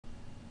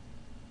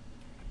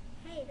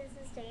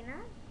this is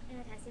Dana,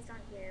 and Tessie's not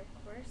here,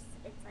 of course.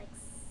 It's like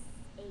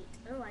 8.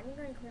 Oh, I need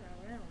to go and clean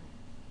my room.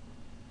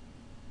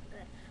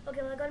 Good.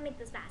 Okay, well, I gotta make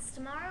this fast.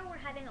 Tomorrow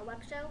we're having a web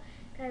show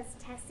because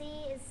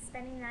Tessie is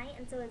spending the night,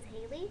 and so is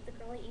Haley, the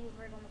girl that you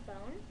heard on the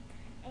phone.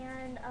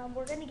 And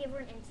we're gonna give her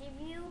an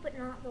interview, but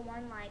not the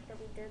one like that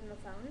we did on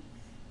the phone.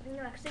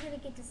 You're actually gonna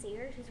get to see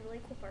her. She's a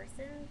really cool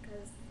person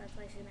because that's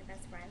why she's my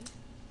best friend.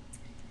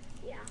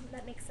 Yeah,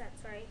 that makes sense,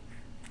 right?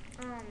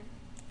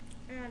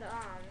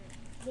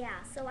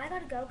 Yeah, so I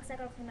gotta go because I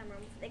gotta clean my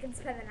room so they can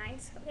spend the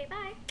night. Okay,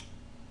 bye.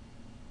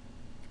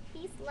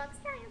 Peace, love,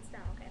 science. No,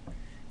 okay.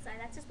 Sorry,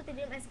 that's just what they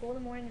do at my school in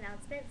the morning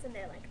announcements, and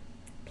they're like,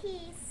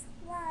 peace,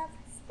 love,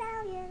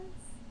 stallions.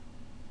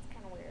 It's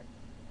kind of weird.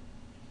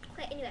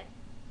 Okay, anyway.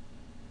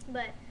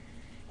 But,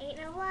 ain't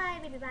no lie,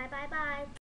 baby, bye, bye, bye.